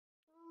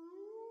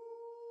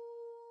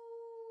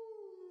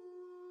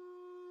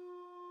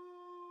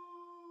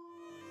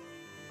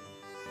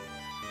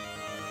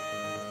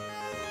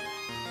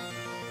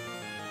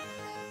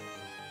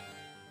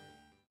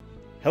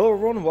Hello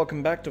everyone, and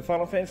welcome back to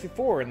Final Fantasy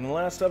IV. In the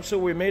last episode,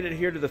 we made it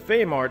here to the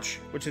Fame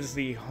Arch, which is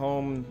the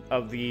home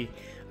of the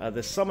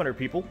Summoner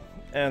people,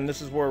 and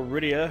this is where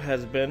Rydia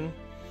has been,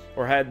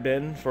 or had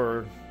been,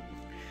 for,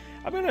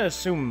 I'm gonna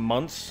assume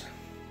months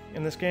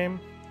in this game.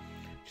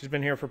 She's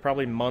been here for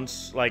probably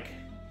months, like,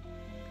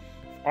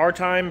 our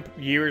time,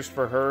 years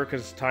for her,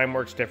 because time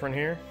works different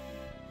here.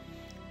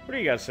 What do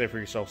you got to say for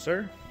yourself,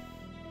 sir?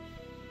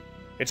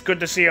 It's good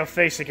to see your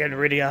face again,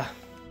 Rydia.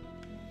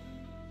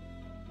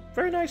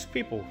 Very nice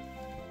people.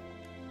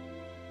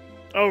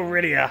 Oh,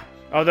 Rydia,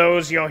 are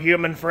those your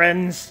human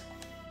friends?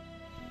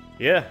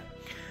 Yeah.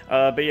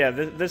 But yeah,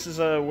 this is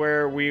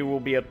where we will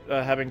be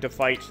having to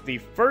fight the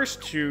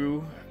first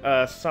two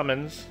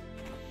summons,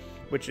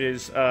 which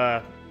is,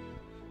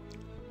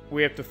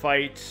 we have to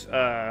fight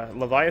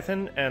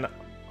Leviathan and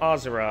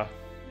Asura.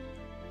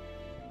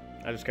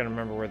 I just gotta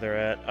remember where they're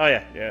at. Oh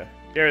yeah, yeah.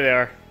 There they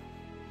are.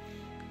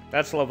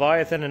 That's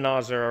Leviathan and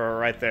Asura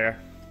right there.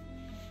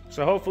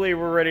 So hopefully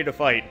we're ready to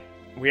fight.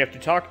 We have to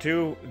talk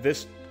to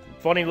this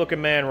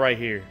funny-looking man right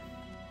here.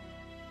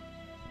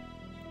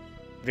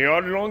 The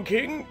Eidolon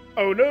King?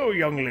 Oh no,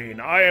 youngling,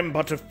 I am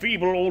but a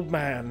feeble old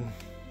man.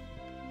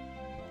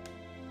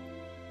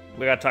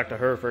 We gotta talk to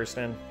her first,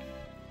 then.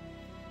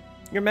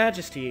 Your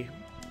Majesty.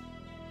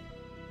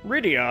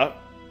 Rydia?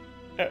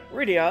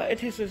 Rydia,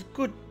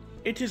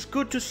 it is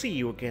good to see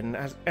you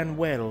again, and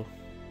well.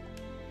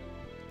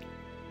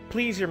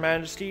 Please, Your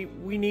Majesty,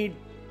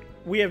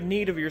 we have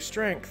need of your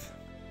strength.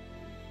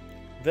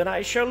 Then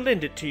I shall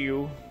lend it to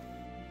you.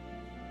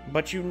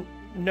 But you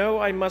know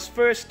I must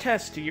first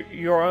test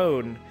your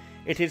own.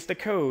 It is the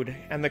code,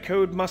 and the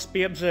code must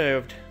be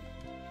observed.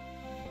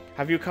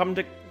 Have you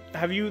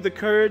the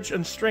courage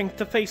and strength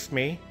to face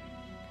me?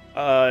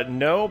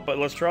 No, but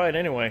let's try it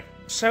anyway.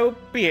 So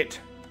be it.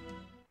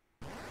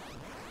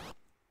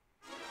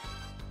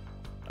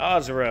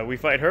 Asura, we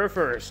fight her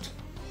first.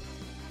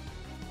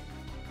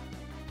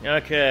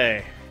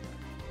 Okay.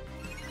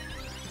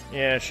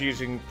 Yeah, she's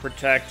using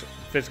Protect,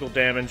 physical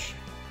damage.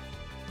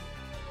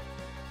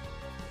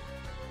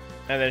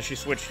 And then she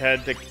switched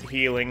head to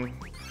healing.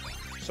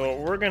 So what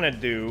we're gonna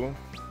do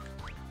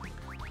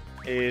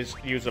is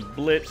use a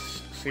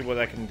Blitz, see what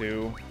that can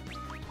do.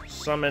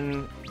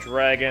 Summon,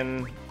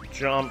 Dragon,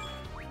 Jump,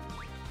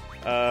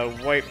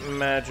 White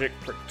Magic,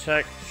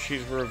 Protect,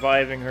 she's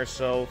reviving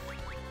herself.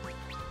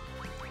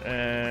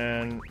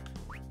 And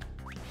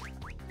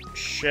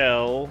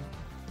Shell.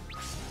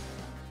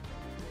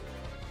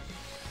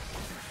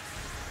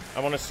 I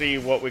want to see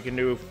what we can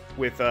do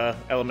with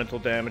elemental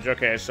damage.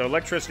 Okay, so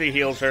electricity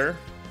heals her.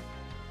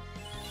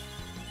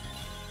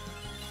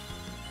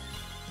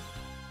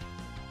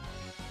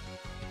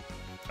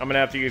 I'm gonna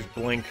have to use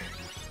Blink.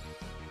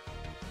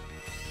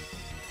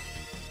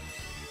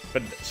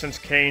 But since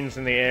Kane's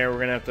in the air, we're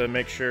gonna have to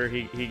make sure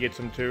he gets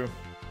him too.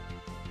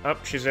 Oh,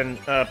 she's in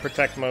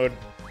Protect mode.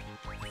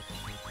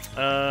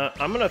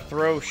 I'm gonna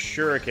throw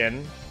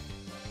Shuriken.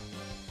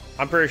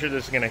 I'm pretty sure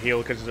this is gonna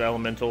heal because it's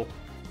elemental.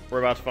 We're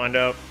about to find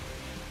out.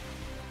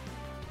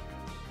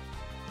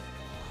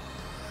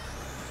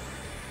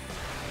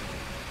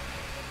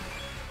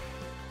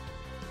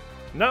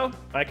 No,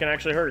 I can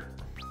actually hurt.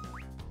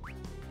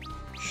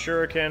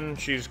 Shuriken,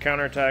 she's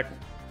counterattack.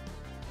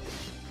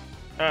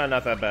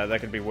 Not that bad. That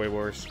could be way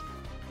worse.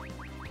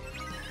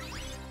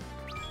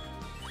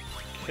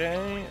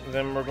 Okay,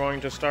 then we're going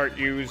to start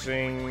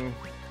using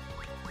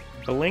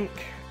Blink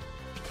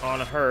on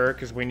her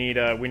because we need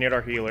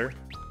our healer.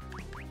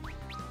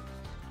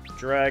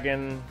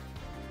 Dragon.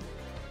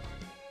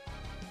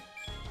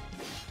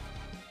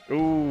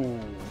 Ooh,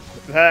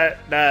 that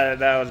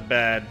was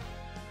bad.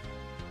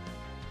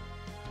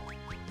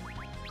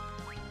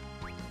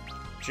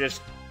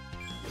 Just,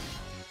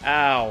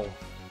 ow.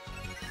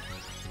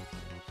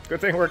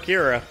 Good thing we're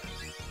Kira.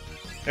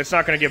 It's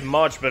not gonna give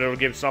much, but it'll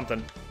give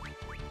something.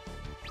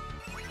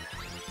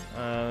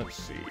 Let's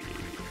see.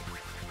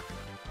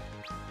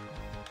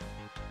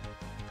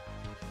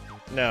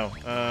 No,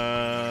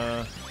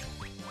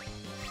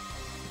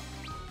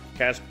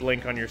 cast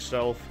Blink on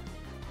yourself.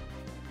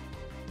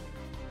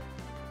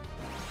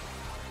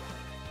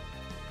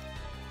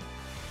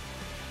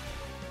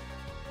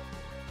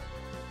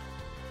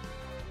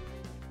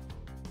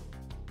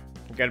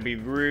 You gotta be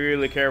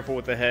really careful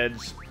with the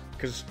heads,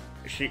 because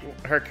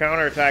her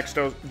counterattacks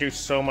do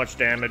so much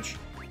damage.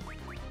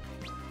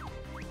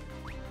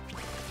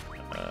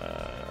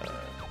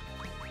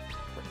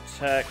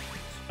 Protect.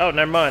 Oh,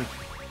 never mind.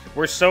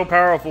 We're so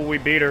powerful we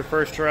beat her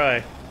first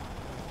try.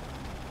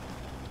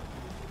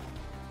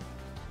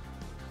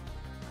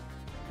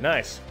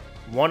 Nice.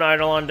 One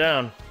Eidolon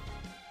down.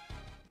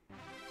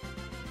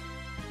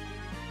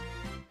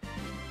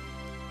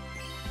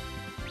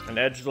 And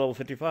Edge level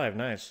 55,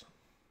 nice.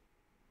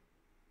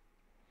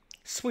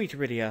 Sweet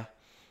Rydia,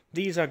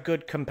 these are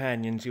good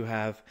companions you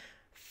have.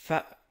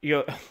 Let me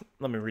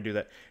redo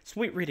that.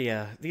 Sweet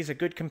Rydia, these are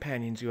good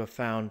companions you have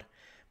found,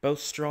 both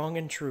strong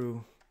and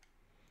true.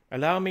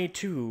 Allow me,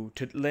 too,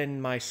 to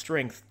lend my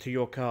strength to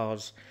your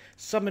cause.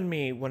 Summon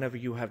me whenever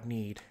you have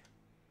need.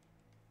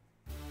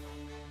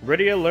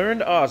 Rydia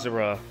learned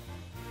Asura.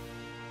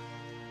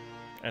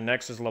 And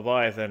next is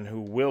Leviathan,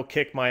 who will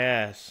kick my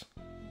ass.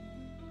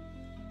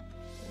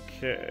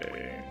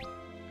 Okay.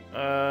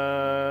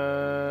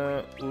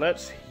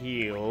 Let's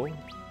heal.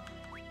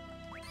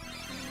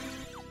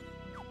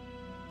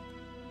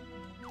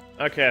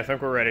 Okay, I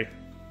think we're ready.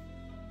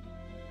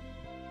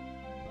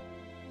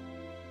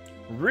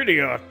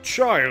 Rydia,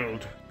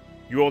 child!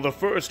 You are the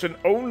first and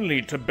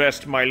only to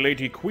best my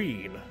lady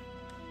queen.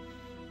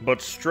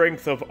 But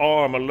strength of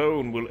arm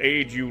alone will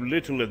aid you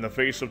little in the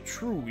face of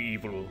true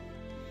evil.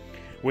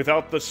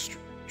 Without the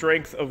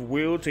strength of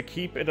will to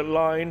keep it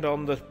aligned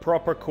on the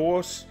proper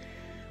course,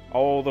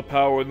 all the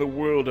power in the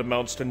world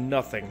amounts to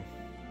nothing.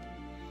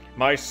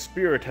 My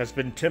spirit has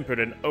been tempered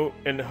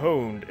and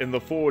honed in the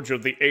forge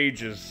of the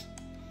ages.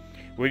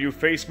 Will you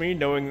face me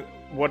knowing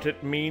what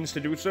it means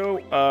to do so?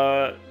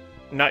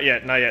 Not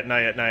yet.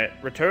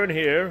 Return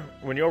here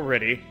when you're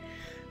ready.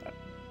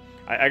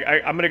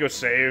 I'm gonna go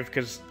save,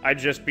 because I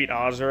just beat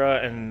Asura,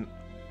 and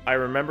I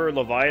remember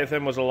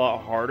Leviathan was a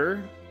lot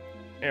harder.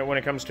 And when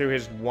it comes to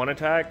his one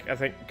attack, I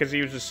think, because he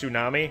uses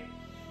Tsunami.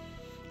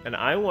 And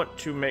I want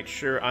to make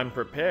sure I'm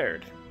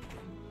prepared.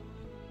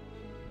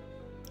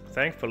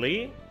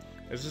 Thankfully,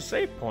 there's a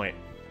save point.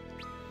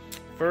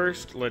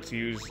 First, let's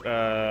use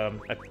a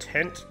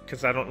tent,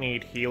 because I don't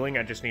need healing,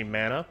 I just need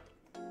mana.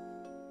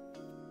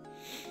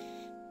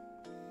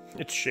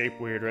 It's shape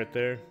weird right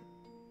there.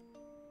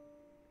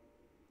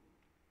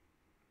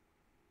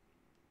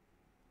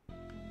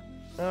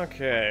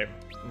 Okay,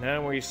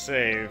 now we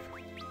save.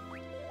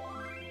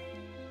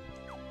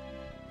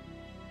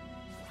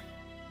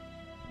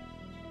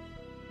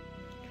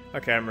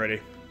 Okay, I'm ready.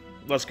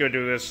 Let's go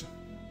do this.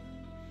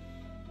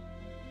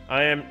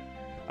 I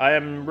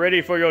am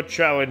ready for your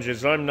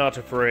challenges. I'm not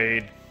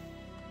afraid.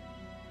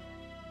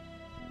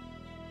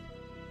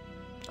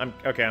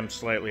 I'm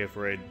slightly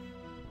afraid.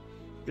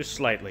 Just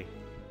slightly.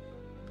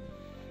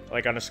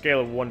 Like on a scale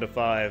of 1 to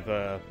 5,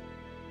 a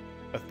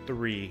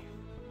 3.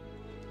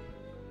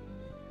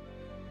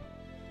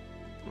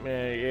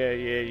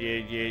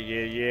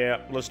 Yeah.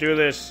 Let's do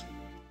this.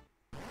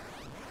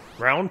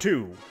 Round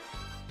 2.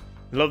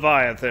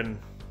 Leviathan.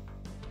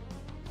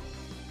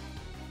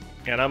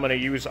 And I'm gonna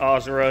use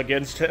Asura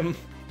against him.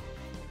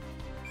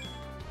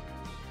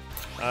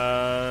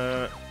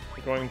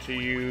 Going to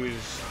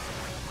use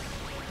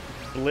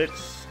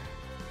Blitz.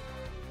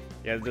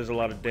 Yeah, it does a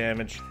lot of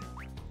damage.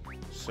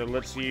 So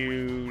let's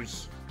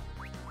use...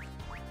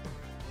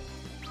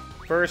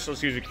 First,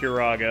 let's use a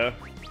Curaga.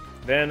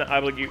 Then I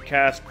will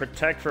cast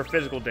Protect for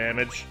physical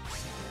damage.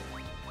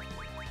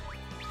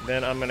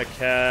 Then I'm gonna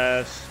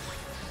cast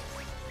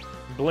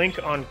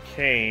Blink on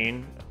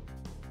Kane.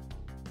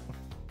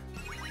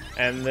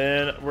 And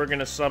then we're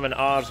gonna summon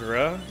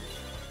Asura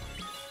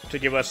to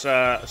give us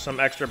some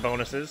extra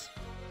bonuses.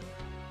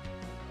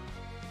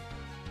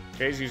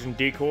 Okay, he's using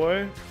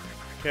Decoy.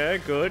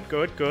 Okay,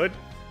 good.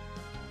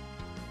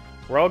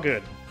 We're all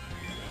good.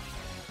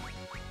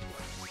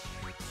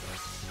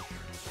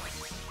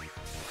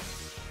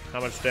 How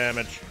much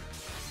damage?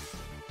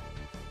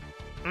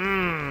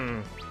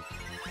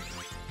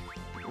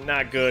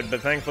 Not good,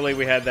 but thankfully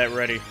we had that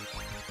ready.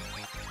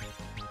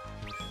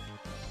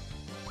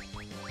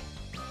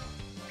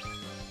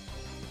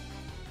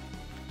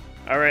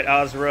 Alright,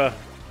 Asura,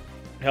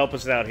 help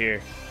us out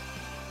here.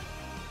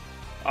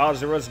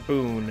 Asura's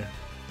boon.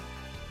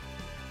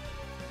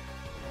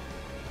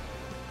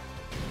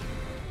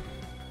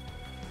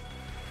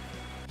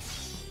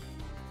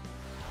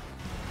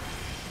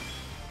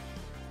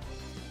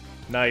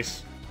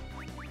 Nice.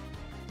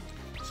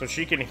 So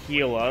she can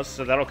heal us,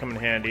 so that'll come in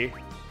handy.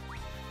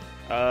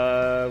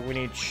 We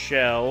need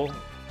Shell.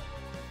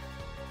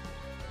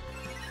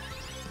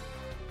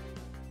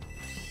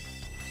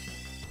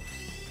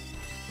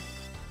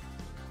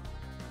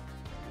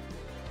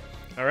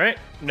 Alright,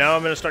 now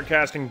I'm gonna start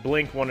casting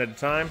Blink one at a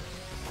time.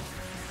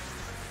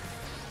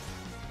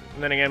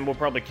 And then again, we'll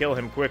probably kill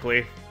him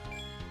quickly.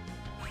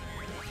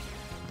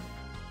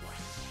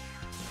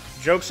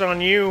 Joke's on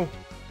you!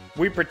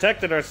 We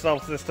protected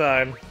ourselves this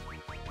time.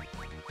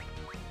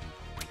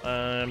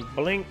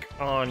 Blink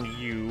on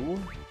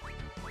you.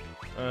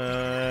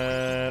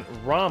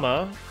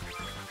 Rama.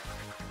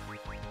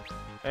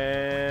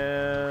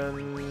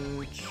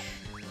 And...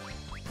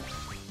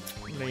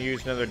 I'm gonna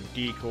use another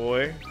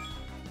Decoy.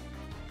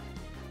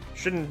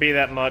 Shouldn't be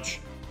that much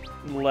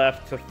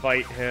left to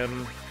fight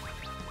him.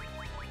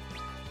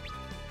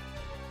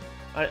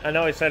 I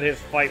know I said his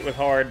fight was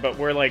hard, but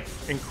we're like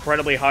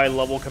incredibly high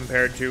level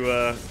compared to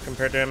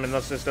him,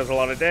 unless this does a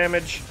lot of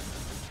damage.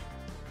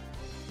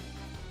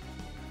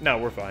 No,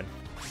 we're fine.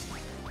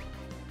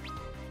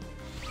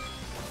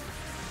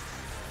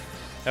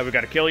 Have we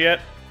got a kill yet?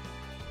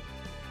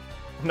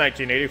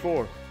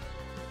 1984.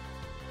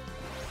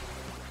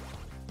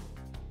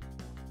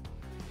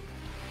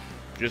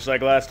 Just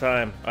like last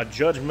time, a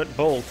judgment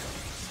bolt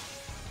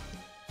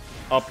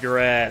up your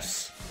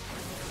ass.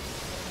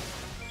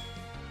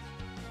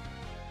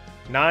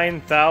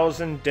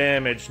 9,000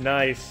 damage,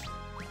 nice.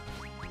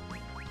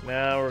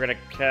 Now we're gonna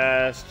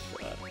cast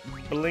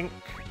Blink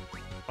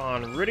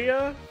on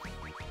Rydia.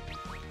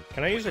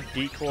 Can I use a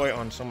decoy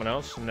on someone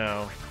else?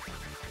 No.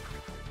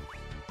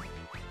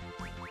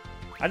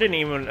 I didn't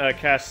even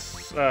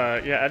cast.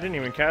 Yeah, I didn't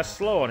even cast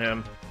slow on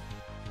him.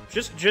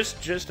 Just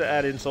to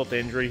add insult to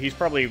injury. He's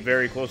probably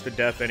very close to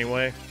death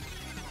anyway.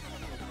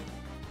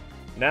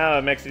 Now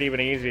it makes it even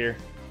easier.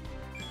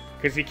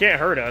 Because he can't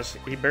hurt us.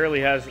 He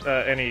barely has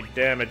any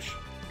damage.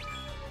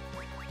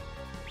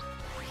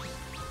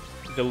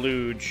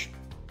 Deluge.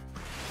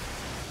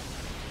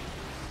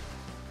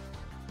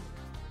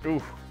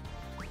 Ooh.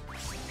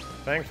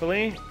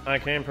 Thankfully, I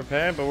came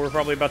prepared, but we're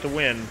probably about to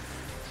win.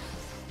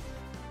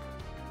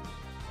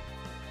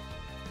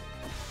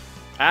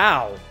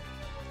 Ow!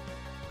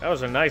 That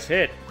was a nice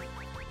hit.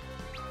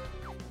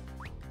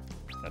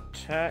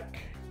 Attack.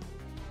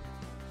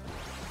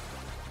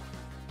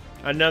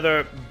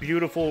 Another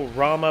beautiful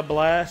Rama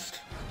blast.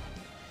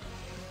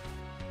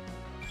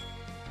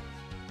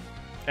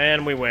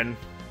 And we win.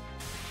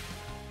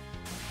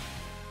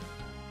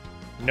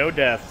 No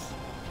deaths.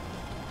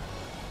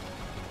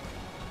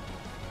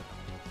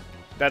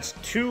 That's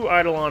 2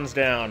 Eidolons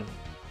down.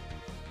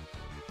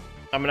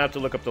 I'm gonna have to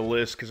look up the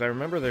list, because I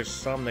remember there's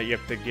some that you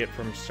have to get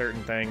from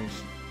certain things.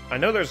 I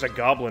know there's a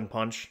Goblin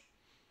Punch.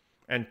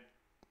 And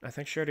I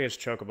think she already has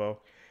Chocobo.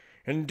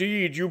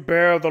 Indeed, you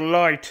bear the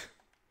light.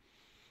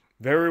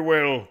 Very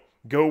well.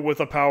 Go with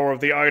the power of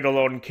the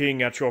Eidolon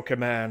King at your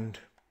command.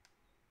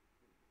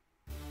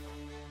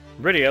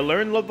 Rydia,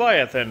 learn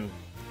Leviathan.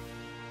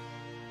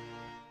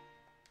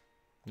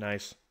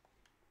 Nice.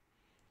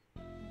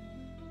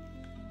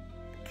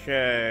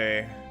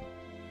 Okay.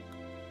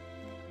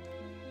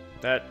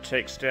 That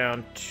takes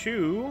down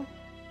 2.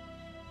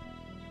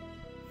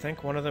 I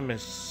think one of them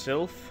is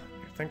Sylph.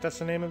 I think that's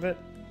the name of it.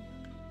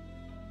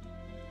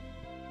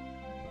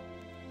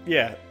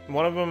 Yeah,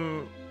 one of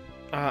them...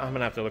 I'm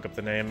gonna have to look up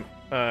the name.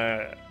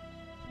 But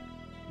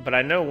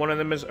I know one of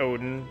them is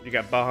Odin. You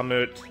got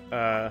Bahamut.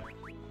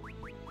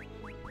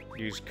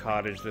 Use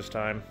Cottage this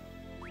time.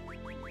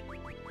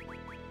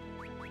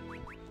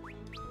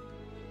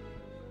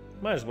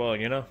 Might as well,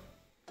 you know?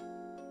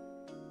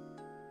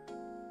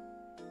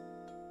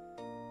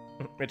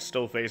 It's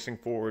still facing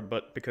forward,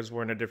 but because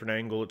we're in a different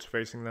angle, it's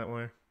facing that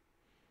way.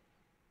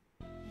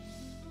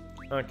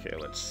 Okay,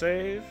 let's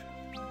save.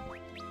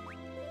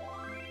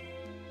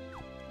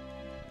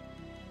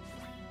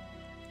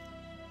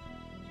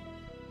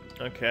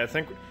 Okay, I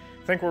think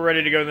we're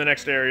ready to go to the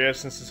next area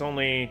since it's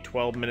only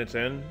 12 minutes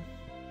in.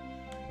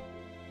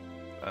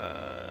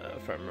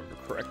 If I remember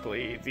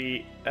correctly,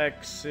 the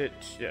exit,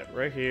 yeah,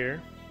 right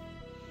here.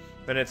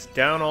 Then it's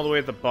down all the way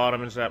at the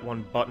bottom is that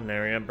one button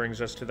area.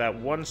 Brings us to that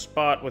one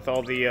spot with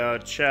all the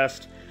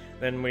chest.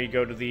 Then we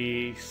go to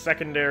the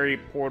secondary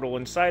portal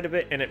inside of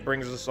it, and it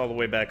brings us all the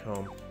way back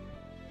home.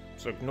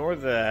 So ignore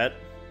that.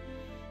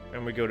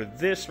 And we go to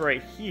this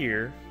right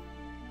here.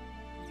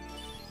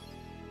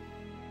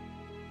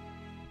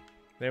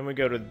 Then we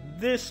go to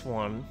this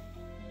one.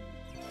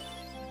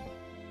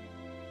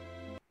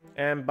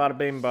 And bada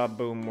bing, bada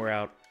boom, we're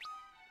out.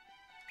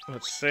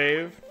 Let's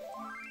save.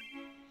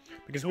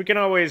 Because we can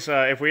always,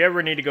 if we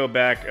ever need to go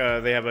back,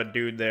 they have a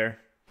dude there.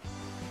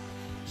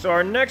 So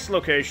our next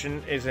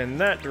location is in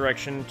that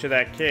direction to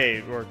that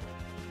cave, or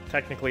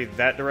technically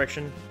that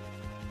direction.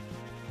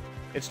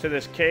 It's to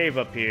this cave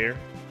up here.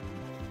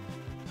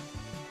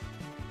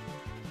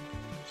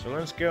 So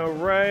let's go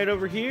right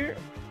over here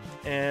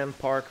and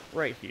park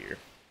right here.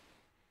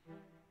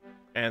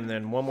 And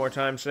then one more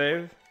time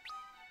save.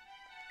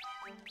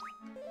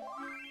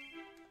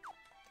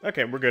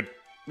 Okay, we're good.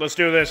 Let's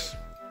do this.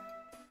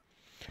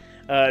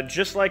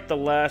 Just like the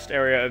last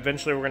area,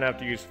 eventually we're gonna have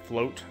to use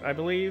float, I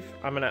believe.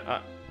 I'm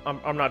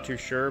not too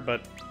sure,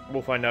 but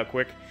we'll find out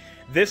quick.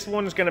 This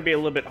one's gonna be a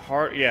little bit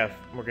hard. Yeah,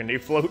 we're gonna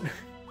need float.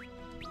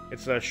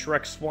 It's a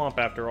Shrek swamp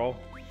after all.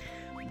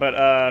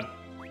 But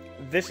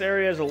this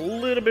area is a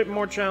little bit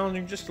more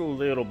challenging, just a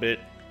little bit.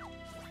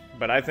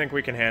 But I think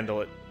we can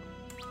handle it.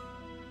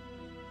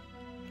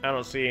 I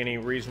don't see any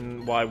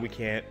reason why we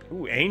can't.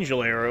 Ooh,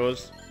 angel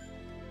arrows.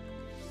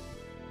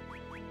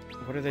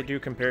 What do they do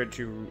compared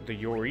to the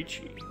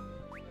Yorichi?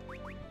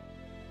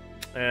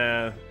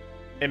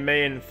 It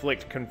may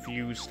inflict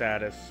confused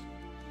status.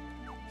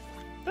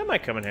 That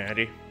might come in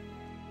handy.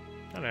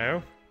 I don't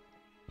know.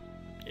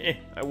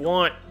 I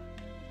want...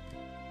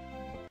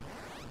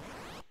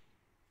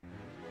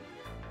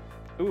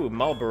 Ooh,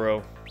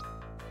 Marlboro.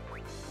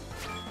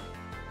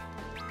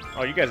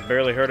 Oh, you guys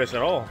barely hurt us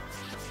at all.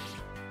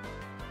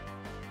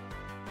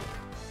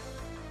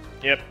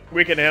 Yep,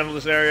 we can handle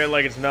this area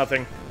like it's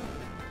nothing.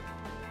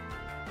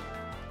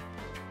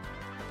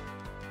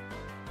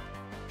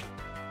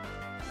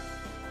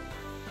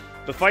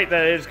 The fight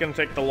that is going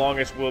to take the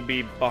longest will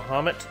be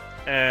Bahamut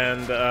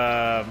and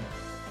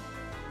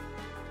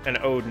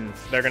Odin.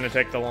 They're going to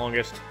take the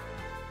longest.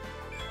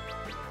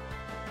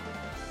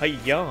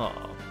 Hi-ya!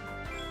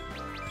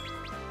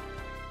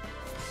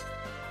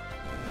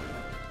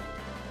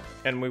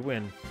 And we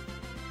win.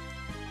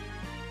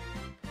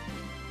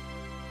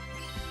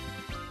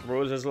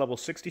 Rose is level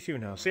 62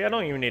 now. See, I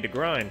don't even need to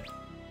grind.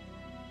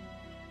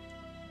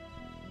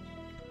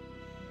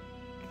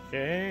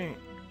 Okay.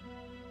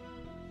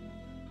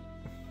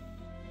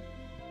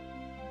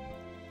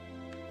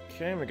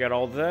 Okay, we got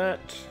all that.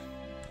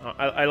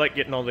 I like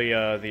getting all the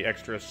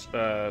extras,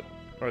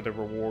 or the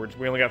rewards.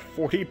 We only got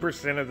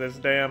 40% of this,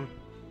 damn.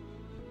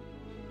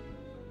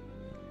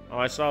 Oh,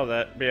 I saw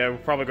that. But yeah, we're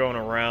probably going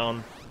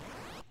around.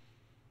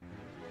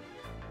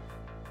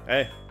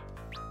 Hey.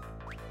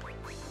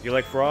 You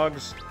like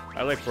frogs?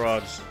 I like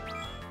frogs.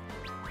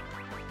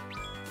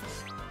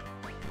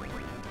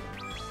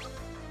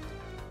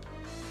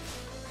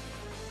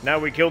 Now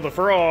we kill the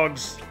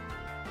frogs!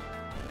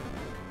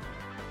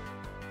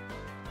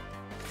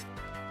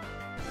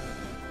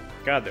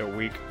 God, they're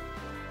weak.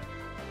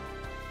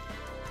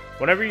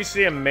 Whenever you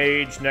see a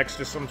mage next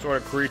to some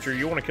sort of creature,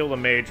 you want to kill the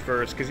mage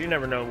first, because you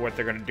never know what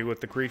they're going to do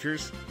with the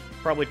creatures.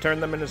 Probably turn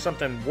them into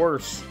something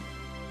worse.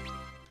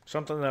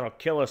 Something that'll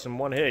kill us in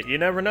one hit. You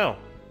never know.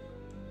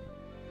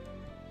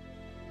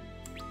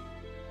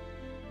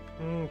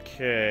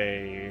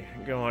 Okay.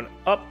 Going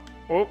up.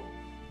 Oh.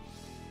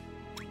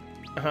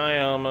 I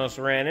almost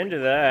ran into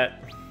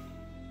that.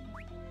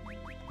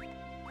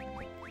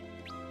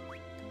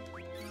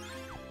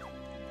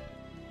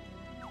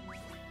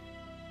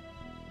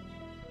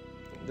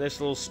 This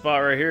little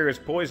spot right here is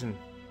poison.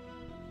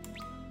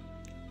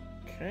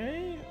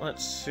 Okay,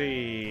 let's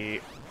see.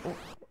 Oh,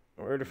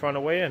 where to find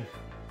a way in?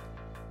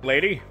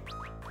 Lady?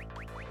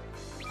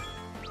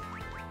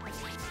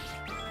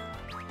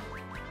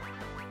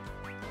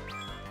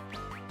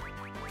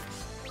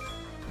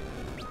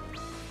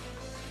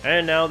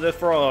 And now the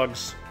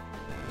frogs.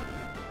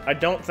 I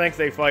don't think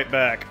they fight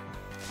back.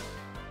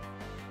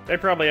 They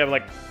probably have,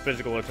 like,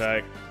 physical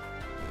attack.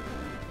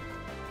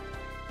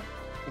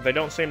 They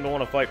don't seem to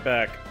want to fight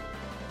back.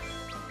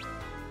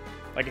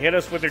 Like, hit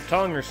us with your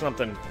tongue or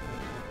something.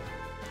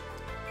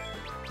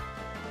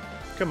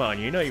 Come on,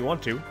 you know you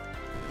want to.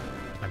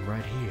 I'm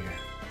right here.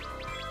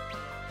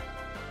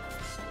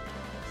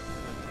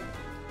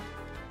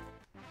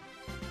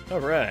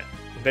 Alright.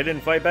 They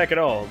didn't fight back at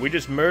all. We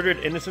just murdered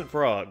innocent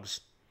frogs.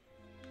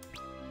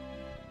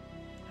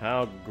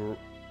 How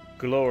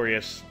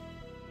glorious.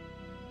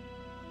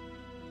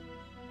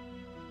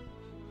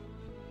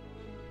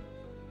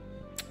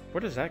 Where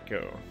does that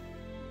go?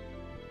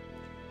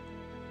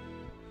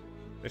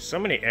 There's so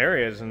many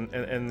areas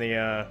in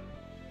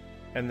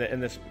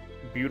this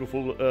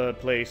beautiful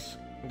place,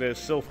 the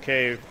Sylph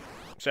Cave.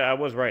 So I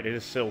was right, it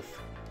is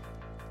Sylph.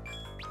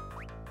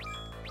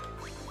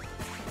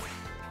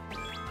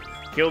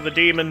 Kill the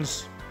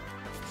demons.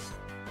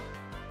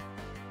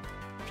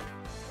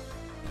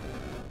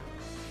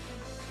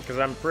 Because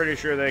I'm pretty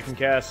sure they can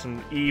cast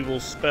some evil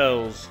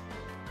spells.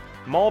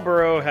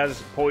 Marlboro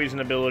has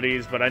poison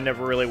abilities, but I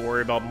never really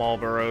worry about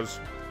Marlboros.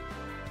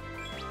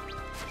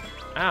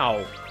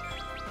 Ow.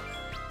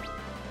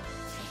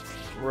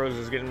 Rose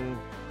is getting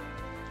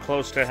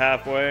close to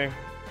halfway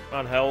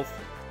on health.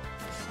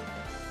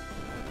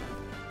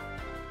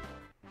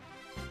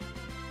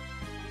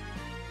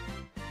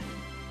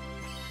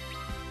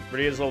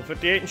 Britta's level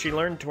 58 and she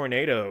learned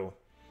Tornado.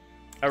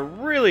 A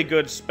really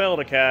good spell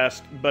to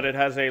cast, but it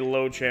has a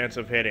low chance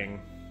of hitting.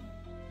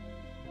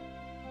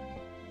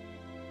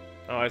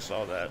 Oh, I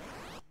saw that.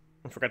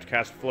 I forgot to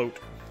cast Float.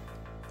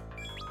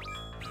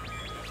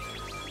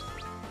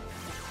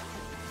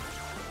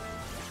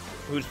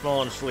 Who's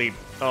falling asleep?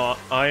 Oh,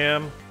 I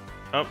am.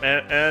 Oh,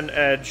 and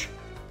Edge.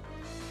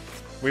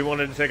 We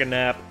wanted to take a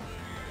nap.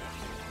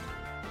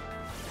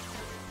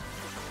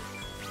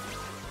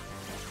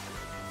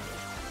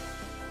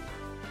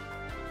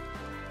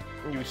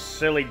 You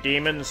silly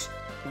demons.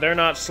 They're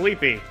not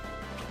sleepy.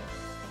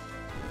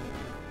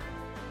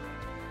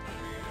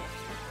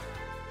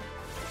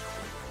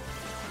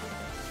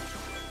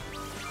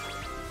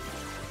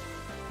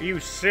 You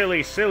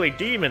silly, silly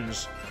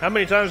demons. How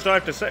many times do I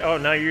have to say? Oh,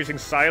 now you're using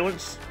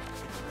silence?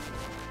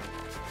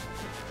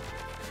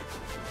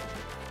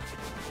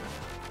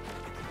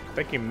 I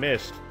think you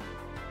missed.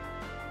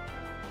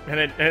 And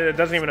it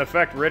doesn't even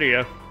affect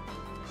Rydia.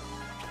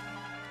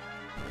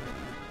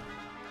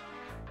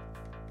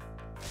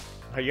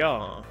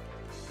 Hiya.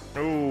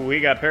 Ooh,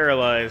 he got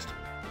paralyzed.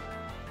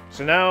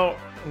 So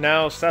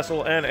now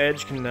Cecil and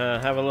Edge can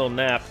have a little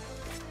nap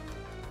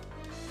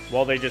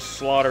while they just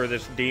slaughter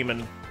this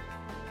demon.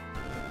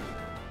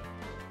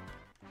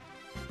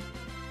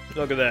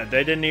 Look at that.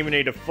 They didn't even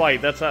need to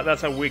fight. That's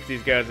how weak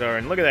these guys are.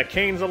 And look at that.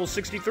 Kane's level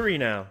 63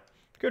 now.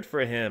 Good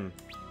for him.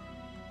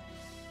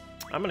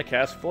 I'm gonna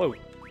cast Float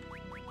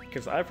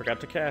because I forgot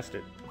to cast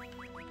it.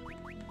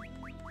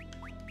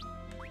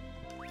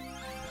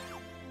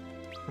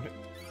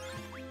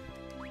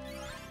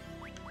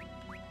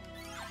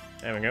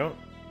 There we go.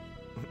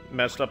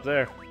 Messed up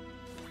there.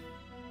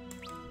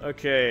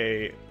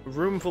 Okay.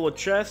 Room full of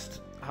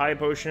chest, high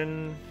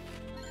potion,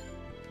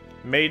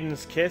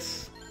 Maiden's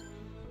Kiss,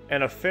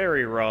 and a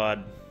fairy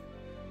rod.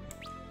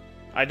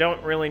 I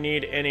don't really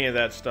need any of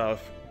that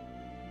stuff.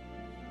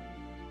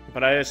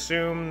 But I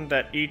assume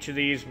that each of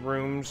these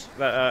rooms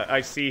that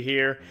I see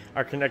here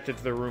are connected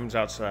to the rooms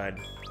outside.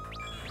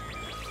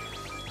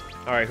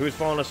 Alright, who's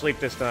falling asleep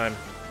this time?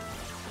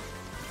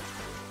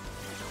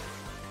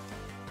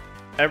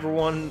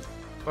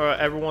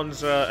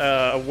 everyone's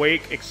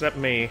awake except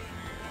me.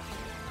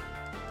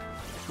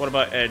 What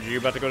about Edge? Are you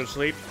about to go to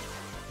sleep?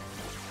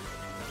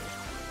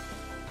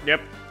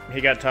 Yep,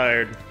 he got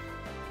tired.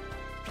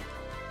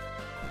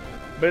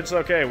 But it's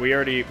okay.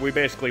 We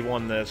basically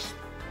won this.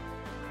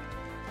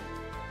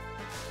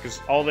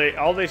 Because all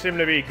they seem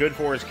to be good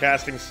for is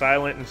casting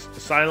silence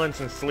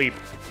and sleep.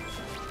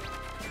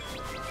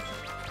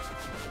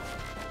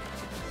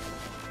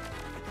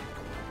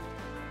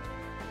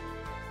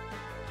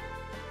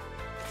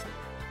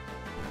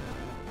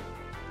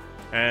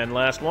 And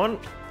last one.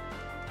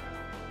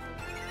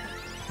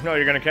 No,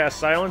 you're gonna cast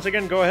silence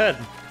again? Go ahead.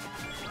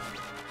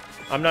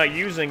 I'm not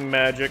using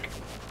magic,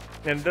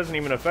 and it doesn't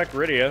even affect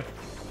Rydia.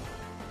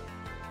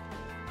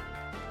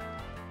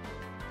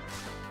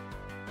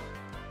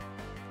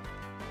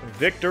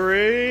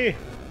 Victory!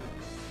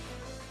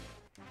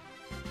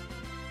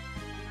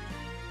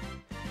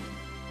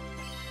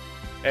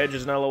 Edge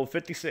is now level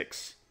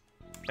 56.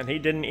 And he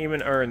didn't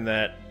even earn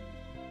that.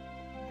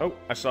 Oh,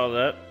 I saw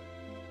that.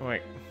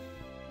 Wait.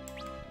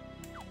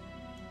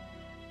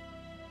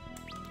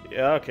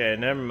 Yeah, okay,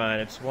 never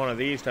mind. It's one of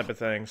these type of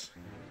things.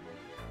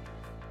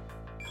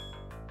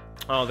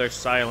 Oh, they're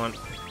silent.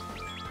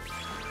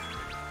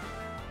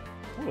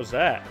 What was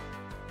that?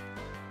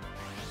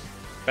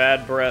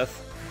 Bad breath.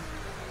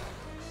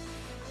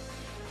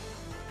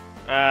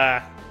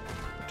 Ah,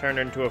 turned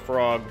into a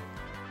frog.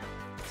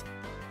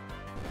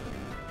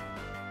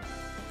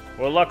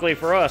 Well, luckily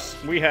for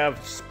us, we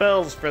have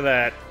spells for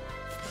that.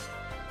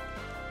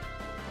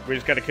 We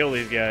just gotta kill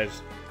these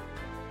guys.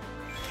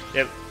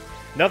 Yep.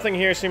 Nothing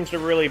here seems to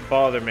really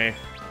bother me.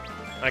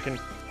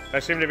 I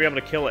seem to be able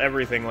to kill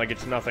everything like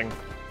it's nothing.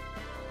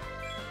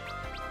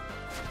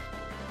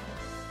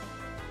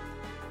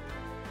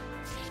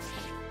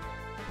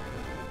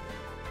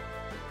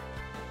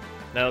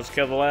 Now let's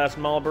kill the last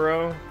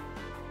Marlboro.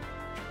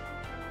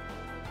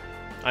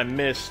 I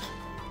missed.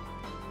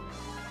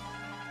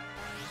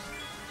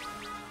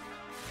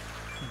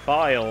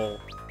 Bile.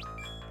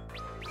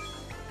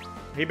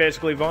 He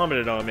basically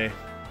vomited on me.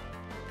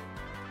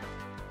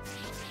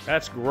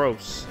 That's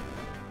gross.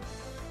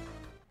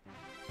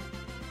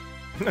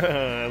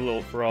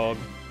 Little frog.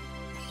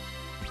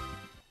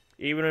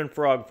 Even in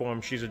frog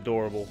form, she's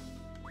adorable.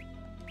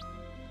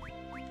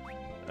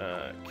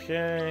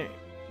 Okay.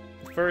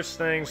 First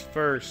things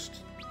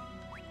first.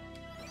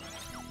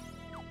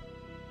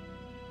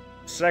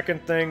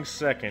 Second things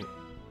second.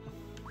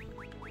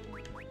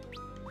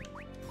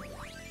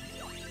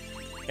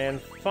 And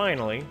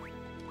finally...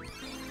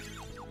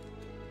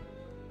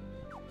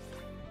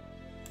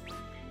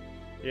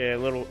 yeah,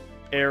 little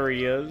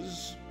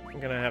areas. I'm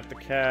gonna have to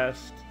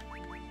cast...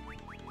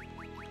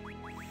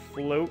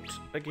 Float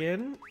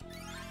again.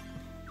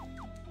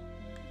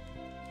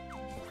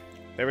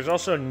 There was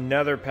also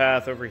another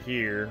path over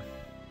here.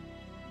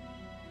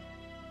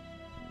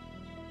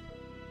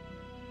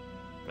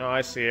 Oh,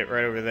 I see it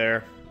right over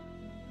there.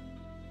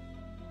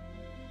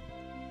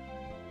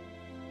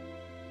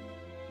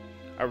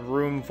 A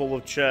room full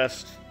of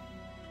chests.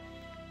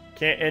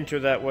 Can't enter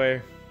that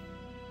way.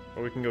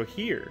 But we can go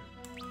here.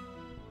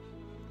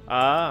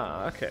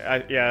 Ah,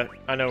 okay. Yeah,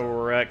 I know where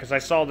we're at, because I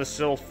saw the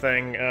Sylph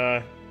thing.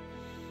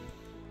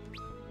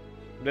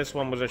 This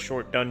one was a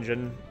short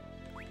dungeon.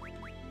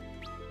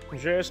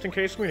 Just in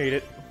case we need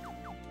it.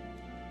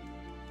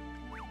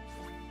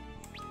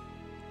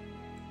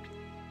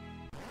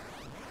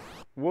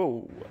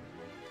 Whoa.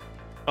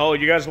 Oh,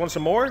 you guys want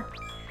some more?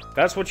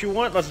 That's what you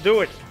want? Let's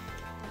do it.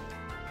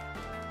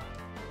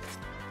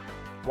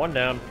 One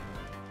down.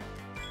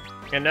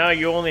 And now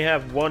you only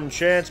have one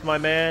chance, my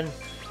man.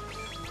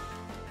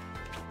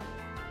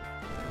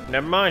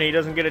 Never mind, he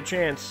doesn't get a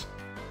chance.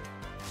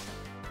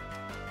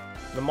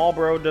 The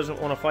Marlboro doesn't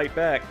want to fight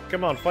back.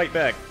 Come on, fight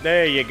back.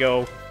 There you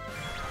go.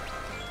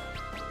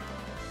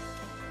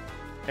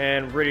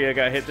 And Rydia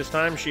got hit this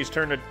time. She's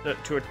turned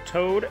to a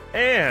toad,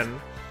 and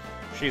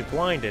she's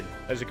blinded,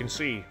 as you can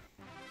see.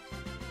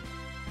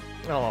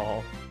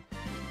 Oh.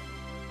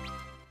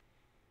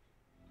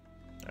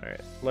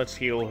 Alright, let's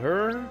heal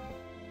her.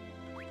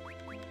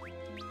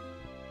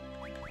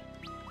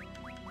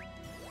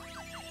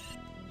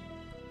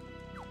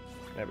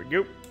 There we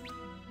go.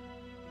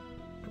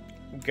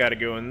 Gotta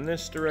go in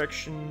this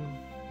direction.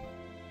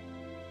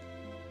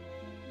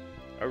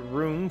 A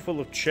room full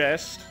of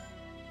chests.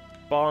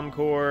 Bomb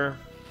core.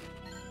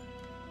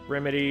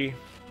 Remedy.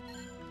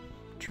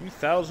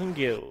 2,000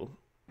 gil.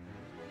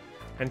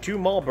 And 2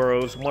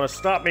 Marlboros want to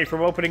stop me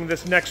from opening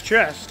this next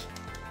chest.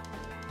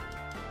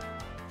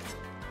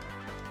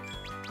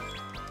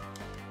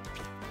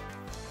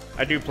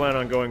 I do plan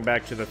on going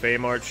back to the Fey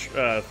March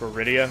for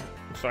Rydia,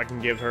 so I can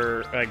give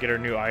her get her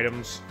new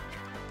items.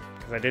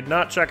 Because I did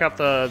not check out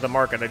the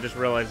market. I just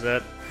realized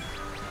that.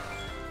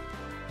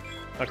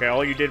 Okay,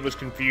 all you did was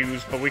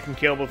confuse, but we can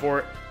kill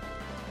before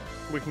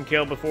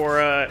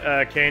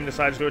Kane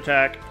decides to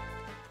attack.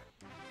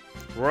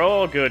 We're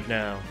all good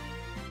now.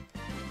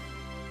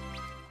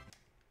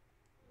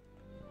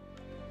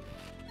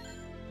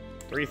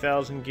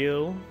 $3,000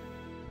 gil.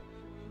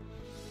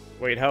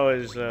 Wait, how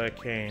is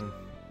Kane?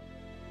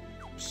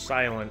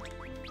 Silent.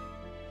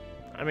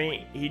 I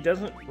mean, he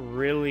doesn't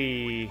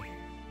really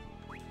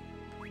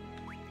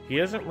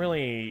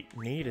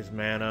need his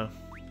mana.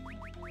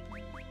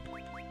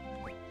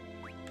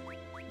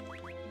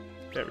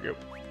 There we go.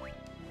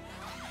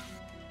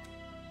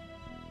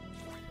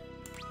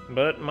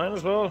 But might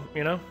as well,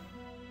 you know.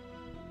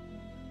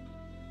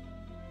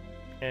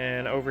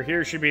 And over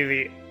here should be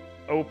the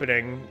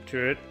opening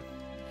to it.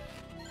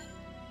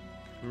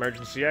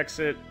 Emergency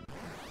exit.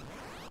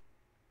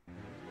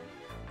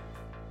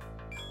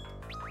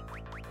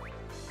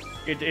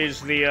 It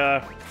is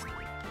the,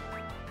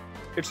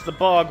 it's the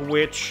Bog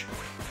Witch.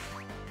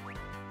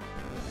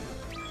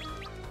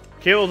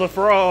 Kill the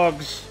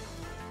frogs!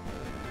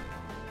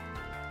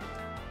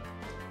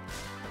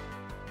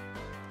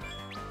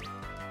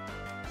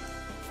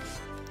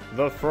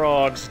 The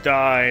frogs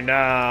die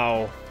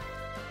now.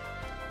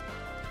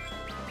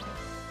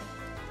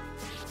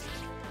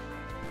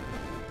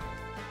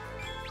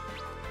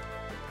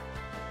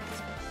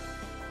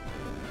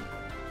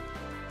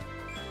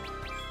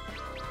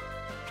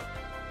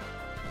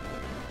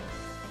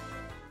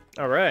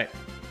 All right.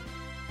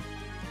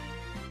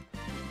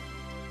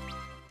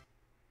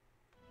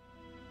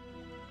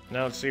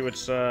 Now let's see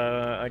what's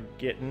I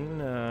getting.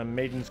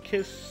 Maiden's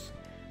Kiss,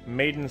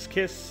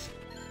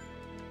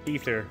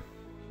 Ether.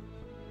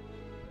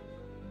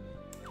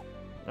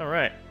 All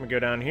right, we go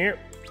down here.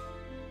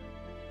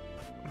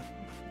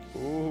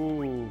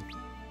 Ooh.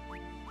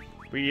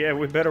 But yeah,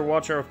 we better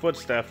watch our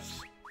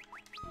footsteps.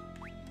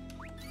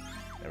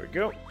 There we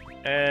go.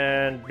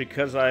 And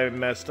because I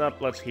messed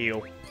up, let's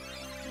heal.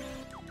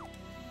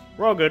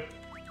 We're all good.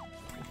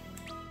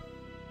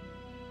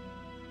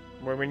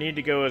 Where we need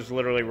to go is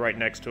literally right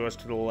next to us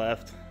to the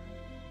left.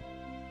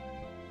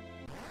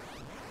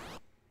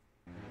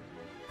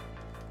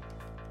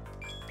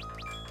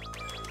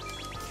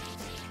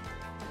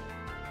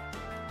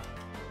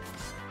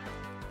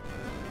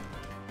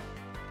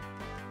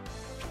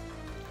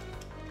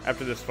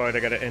 After this fight, I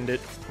gotta end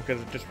it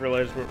because I just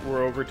realized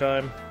we're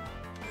overtime.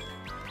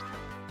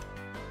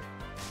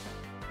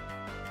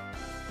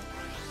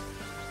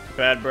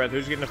 Bad breath.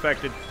 Who's getting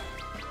affected?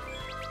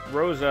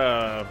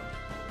 Rosa,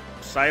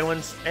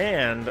 silence,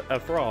 and a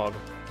frog.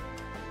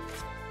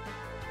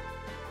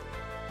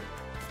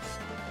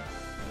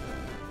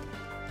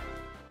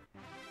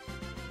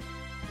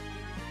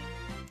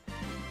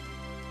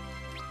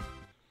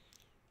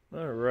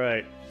 All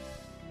right.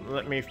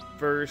 Let me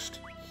first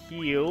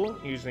heal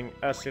using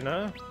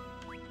Asuna.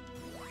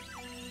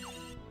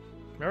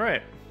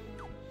 Alright.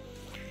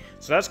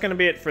 So that's going to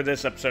be it for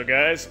this episode,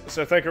 guys.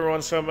 So thank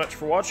everyone so much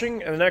for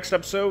watching. In the next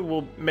episode,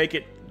 we'll make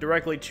it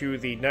directly to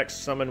the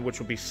next summon, which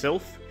will be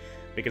Sylph,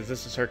 because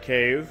this is her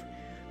cave.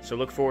 So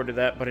look forward to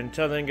that. But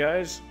until then,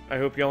 guys, I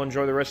hope you all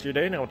enjoy the rest of your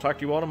day, and I will talk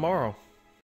to you all tomorrow.